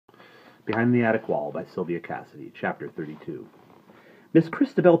Behind the Attic Wall by Sylvia Cassedy, Chapter 32. Miss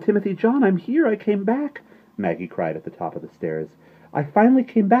Christabel, Timothy John, I'm here, I came back, Maggie cried at the top of the stairs. I finally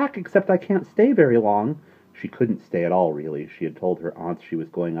came back, except I can't stay very long. She couldn't stay at all, really. She had told her aunts she was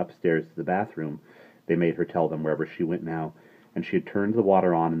going upstairs to the bathroom. They made her tell them wherever she went now, and she had turned the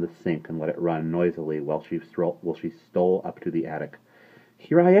water on in the sink and let it run noisily while she stole up to the attic.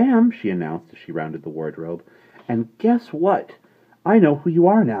 Here I am, she announced as she rounded the wardrobe. And guess what? I know who you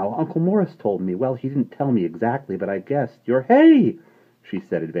are now. Uncle Morris told me. Well, he didn't tell me exactly, but I guessed. You're Hay, she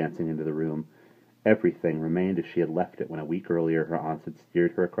said, advancing into the room. Everything remained as she had left it when a week earlier her aunts had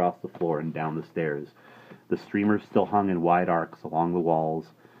steered her across the floor and down the stairs. The streamers still hung in wide arcs along the walls,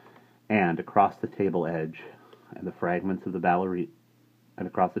 and across the table edge, and the fragments of the ballerina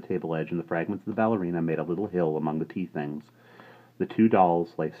made a little hill among the tea things. The two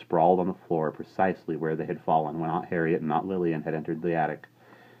dolls lay sprawled on the floor precisely where they had fallen when Aunt Harriet and Aunt Lillian had entered the attic,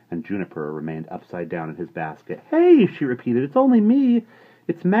 and Juniper remained upside down in his basket. Hey, she repeated, it's only me.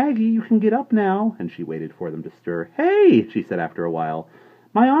 It's Maggie, you can get up now. And she waited for them to stir. Hey, she said after a while,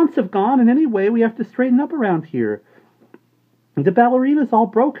 my aunts have gone, and anyway, we have to straighten up around here. The ballerina's all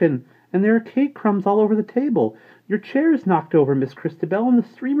broken, and there are cake crumbs all over the table. Your chair's knocked over, Miss Christabel, and the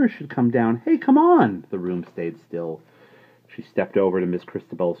streamers should come down. Hey, come on. The room stayed still. She stepped over to Miss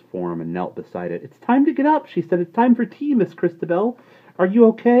Christabel's form and knelt beside it. It's time to get up, she said. It's time for tea, Miss Christabel. Are you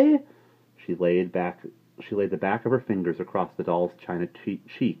okay? She laid the back of her fingers across the doll's china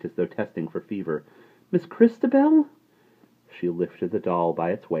cheek as though testing for fever. Miss Christabel? She lifted the doll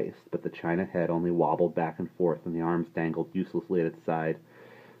by its waist, but the china head only wobbled back and forth and the arms dangled uselessly at its side.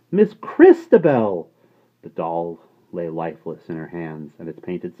 Miss Christabel! The doll lay lifeless in her hands, and its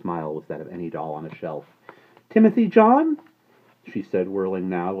painted smile was that of any doll on a shelf. Timothy John? She said, whirling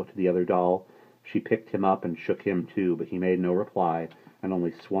now to the other doll. She picked him up and shook him too, but he made no reply, and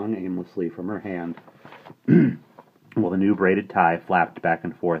only swung aimlessly from her hand, while the new braided tie flapped back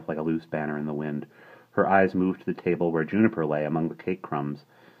and forth like a loose banner in the wind. Her eyes moved to the table where Juniper lay among the cake crumbs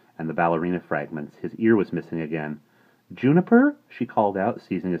and the ballerina fragments. His ear was missing again. Juniper? She called out,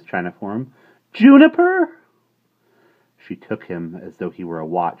 seizing his china form. Juniper? She took him as though he were a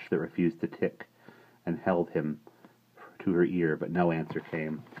watch that refused to tick, and held him to her ear, but no answer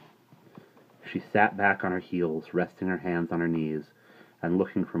came. She sat back on her heels, resting her hands on her knees, and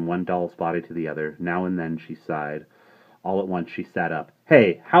looking from one doll's body to the other. Now and then she sighed. All at once she sat up.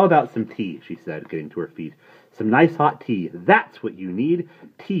 Hey, how about some tea, she said, getting to her feet. Some nice hot tea. That's what you need.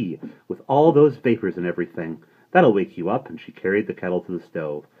 Tea, with all those vapors and everything. That'll wake you up, and she carried the kettle to the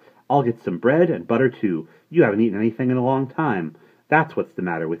stove. I'll get some bread and butter, too. You haven't eaten anything in a long time. That's what's the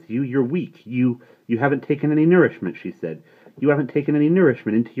matter with you. You're weak. You haven't taken any nourishment, she said. You haven't taken any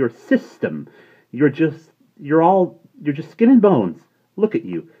nourishment into your system. You're just skin and bones. Look at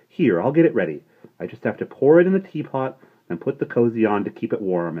you. Here, I'll get it ready. I just have to pour it in the teapot and put the cozy on to keep it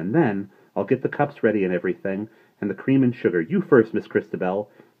warm, and then I'll get the cups ready and everything, and the cream and sugar. You first, Miss Christabel.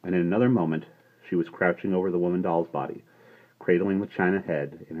 And in another moment, she was crouching over the woman doll's body, cradling the china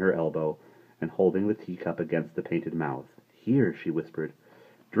head in her elbow and holding the teacup against the painted mouth. Here, she whispered.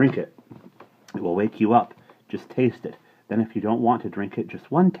 Drink it. It will wake you up. Just taste it. Then if you don't want to drink it,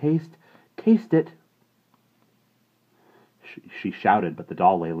 just one taste. Taste it. She shouted, but the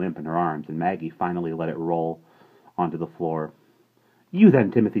doll lay limp in her arms, and Maggie finally let it roll onto the floor. You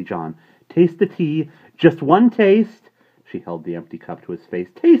then, Timothy John. Taste the tea. Just one taste. She held the empty cup to his face.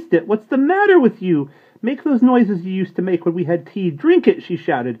 Taste it. What's the matter with you? Make those noises you used to make when we had tea. Drink it, she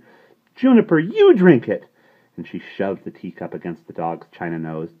shouted. Juniper, you drink it. And she shoved the teacup against the dog's china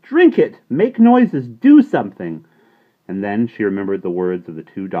nose. Drink it! Make noises! Do something! And then she remembered the words of the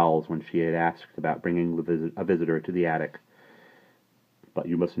two dolls when she had asked about bringing a visitor to the attic. But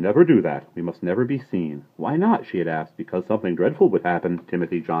you must never do that. We must never be seen. Why not? She had asked. Because something dreadful would happen,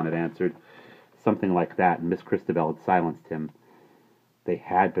 Timothy John had answered. Something like that, and Miss Christabel had silenced him. They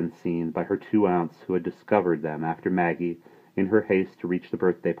had been seen by her two aunts who had discovered them after Maggie, in her haste to reach the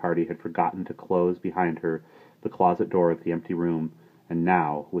birthday party, had forgotten to close behind her the closet door of the empty room. And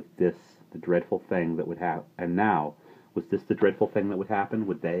now, was this the dreadful thing that would happen?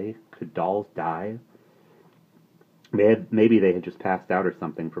 Could dolls die? Maybe they had just passed out or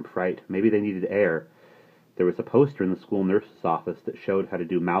something from fright. Maybe they needed air. There was a poster in the school nurse's office that showed how to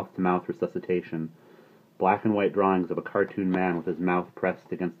do mouth-to-mouth resuscitation. Black and white drawings of a cartoon man with his mouth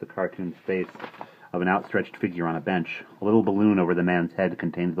pressed against the cartoon's face of an outstretched figure on a bench. A little balloon over the man's head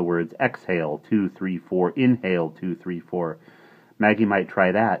contained the words, exhale, 2, 3, 4, inhale, 2, 3, 4. Maggie might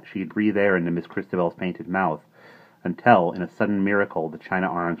try that. She'd breathe air into Miss Christabel's painted mouth, until, in a sudden miracle, the china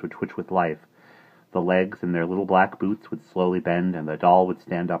arms would twitch with life. The legs in their little black boots would slowly bend, and the doll would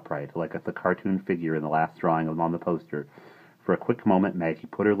stand upright, like the cartoon figure in the last drawing on the poster. For a quick moment, Maggie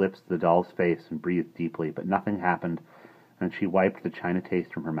put her lips to the doll's face and breathed deeply, but nothing happened, and she wiped the china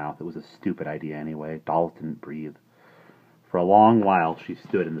taste from her mouth. It was a stupid idea anyway. Dolls didn't breathe. For a long while, she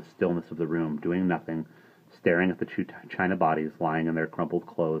stood in the stillness of the room, doing nothing, staring at the two china bodies lying in their crumpled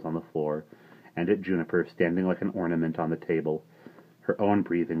clothes on the floor, and at Juniper, standing like an ornament on the table. Her own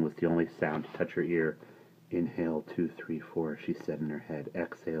breathing was the only sound to touch her ear. "Inhale, 2, 3, 4, she said in her head.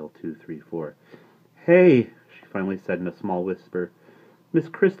 "Exhale, 2, 3, 4. "Hey," she finally said in a small whisper. "Miss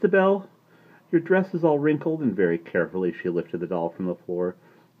Christabel? Your dress is all wrinkled," and very carefully she lifted the doll from the floor.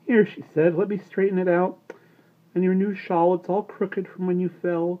 "Here," she said, "let me straighten it out. And your new shawl, it's all crooked from when you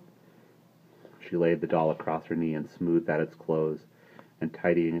fell." She laid the doll across her knee and smoothed out its clothes, and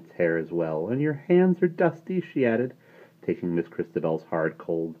tidying its hair as well. "And your hands are dusty," she added, taking Miss Christabel's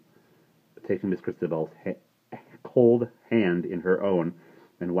cold hand in her own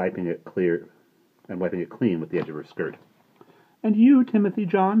and wiping it clean with the edge of her skirt. "And you, Timothy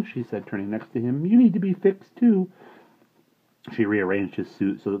John," she said, turning next to him, "you need to be fixed too." She rearranged his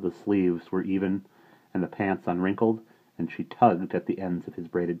suit so that the sleeves were even and the pants unwrinkled, and she tugged at the ends of his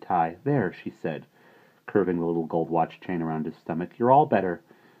braided tie. "There," she said, curving the little gold watch chain around his stomach. "You're all better.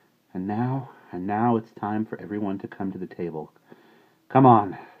 And now it's time for everyone to come to the table. Come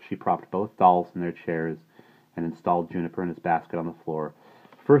on." She propped both dolls in their chairs and installed Juniper in his basket on the floor.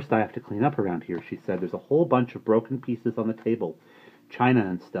 "First I have to clean up around here," she said. "There's a whole bunch of broken pieces on the table, china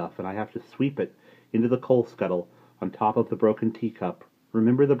and stuff, and I have to sweep it into the coal scuttle on top of the broken teacup.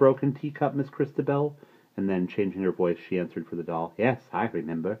 Remember the broken teacup, Miss Christabel?" And then, changing her voice, she answered for the doll. "Yes, I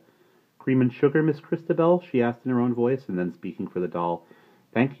remember." "Cream and sugar, Miss Christabel?" she asked in her own voice, and then speaking for the doll.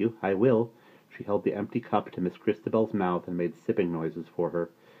 "Thank you, I will." She held the empty cup to Miss Christabel's mouth and made sipping noises for her.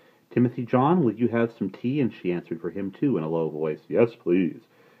 "Timothy John, will you have some tea?" And she answered for him, too, in a low voice. "Yes, please."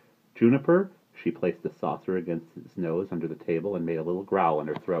 "Juniper?" She placed the saucer against his nose under the table and made a little growl in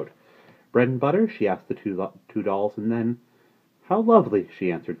her throat. "Bread and butter?" she asked the two dolls, and then, "How lovely!"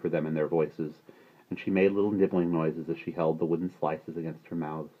 she answered for them in their voices, and she made little nibbling noises as she held the wooden slices against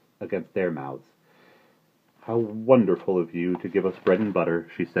their mouths. "How wonderful of you to give us bread and butter,"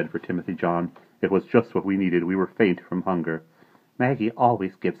 she said for Timothy John. "It was just what we needed. We were faint from hunger." "Maggie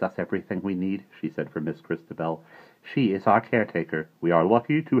always gives us everything we need," she said for Miss Christabel. "She is our caretaker." "We are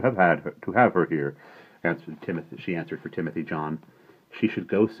lucky to have her here," she answered for Timothy John. She should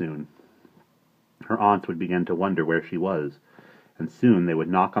go soon. Her aunts would begin to wonder where she was, and soon they would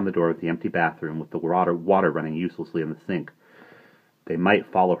knock on the door of the empty bathroom with the water running uselessly in the sink. They might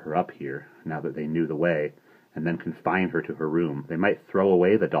follow her up here, now that they knew the way, and then confine her to her room. They might throw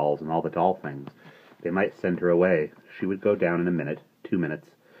away the dolls and all the doll things. They might send her away. She would go down in a minute, 2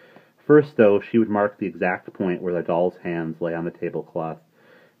 minutes. First, though, she would mark the exact point where the doll's hands lay on the tablecloth.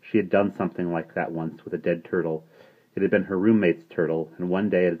 She had done something like that once with a dead turtle. It had been her roommate's turtle, and one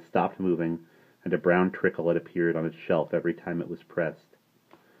day it had stopped moving, and a brown trickle had appeared on its shelf every time it was pressed.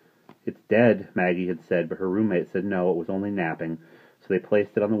 "It's dead," Maggie had said, but her roommate said no, it was only napping, so they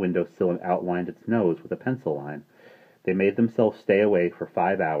placed it on the windowsill and outlined its nose with a pencil line. They made themselves stay away for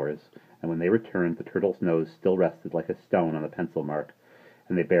 5 hours, and when they returned, the turtle's nose still rested like a stone on the pencil mark,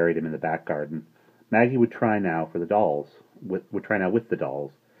 and they buried him in the back garden. Maggie would try now with the dolls.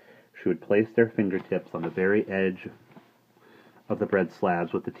 She would place their fingertips on the very edge of the bread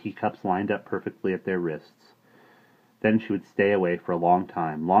slabs with the teacups lined up perfectly at their wrists. Then she would stay away for a long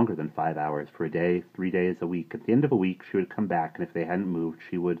time, longer than 5 hours, for a day, 3 days, a week. At the end of a week, she would come back, and if they hadn't moved,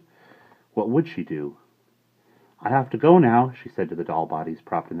 what would she do? "I have to go now," she said to the doll bodies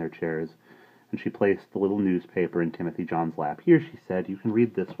propped in their chairs, and she placed the little newspaper in Timothy John's lap. "Here," she said, "you can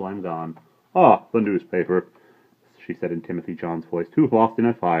read this while I'm gone." "Ah, the newspaper," she said in Timothy John's voice. "Too lost in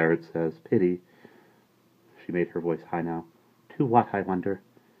a fire, it says. Pity." She made her voice high now. "To what, I wonder?"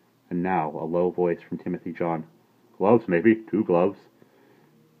 And now a low voice from Timothy John. "Gloves, maybe. 2 gloves."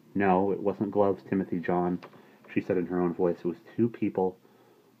 "No, it wasn't gloves, Timothy John," she said in her own voice. "It was 2 people.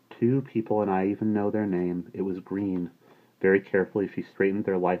 2 people, and I even know their name. It was green." Very carefully she straightened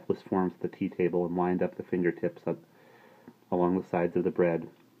their lifeless forms at the tea table and lined up the fingertips along the sides of the bread.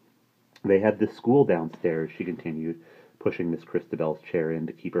 "They had this school downstairs," she continued, pushing Miss Christabel's chair in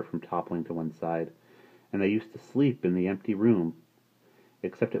to keep her from toppling to one side. "And they used to sleep in the empty room.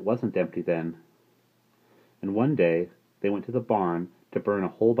 Except it wasn't empty then. And one day they went to the barn to burn a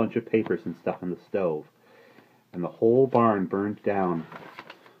whole bunch of papers and stuff in the stove. And the whole barn burned down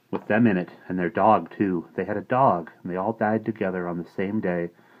with them in it, and their dog, too. They had a dog, and they all died together on the same day,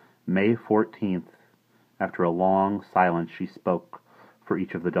 May 14th. After a long silence, she spoke for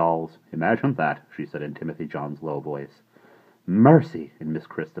each of the dolls. "Imagine that," she said in Timothy John's low voice. "Mercy!" in Miss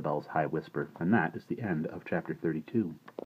Christabel's high whisper. And that is the end of chapter 32.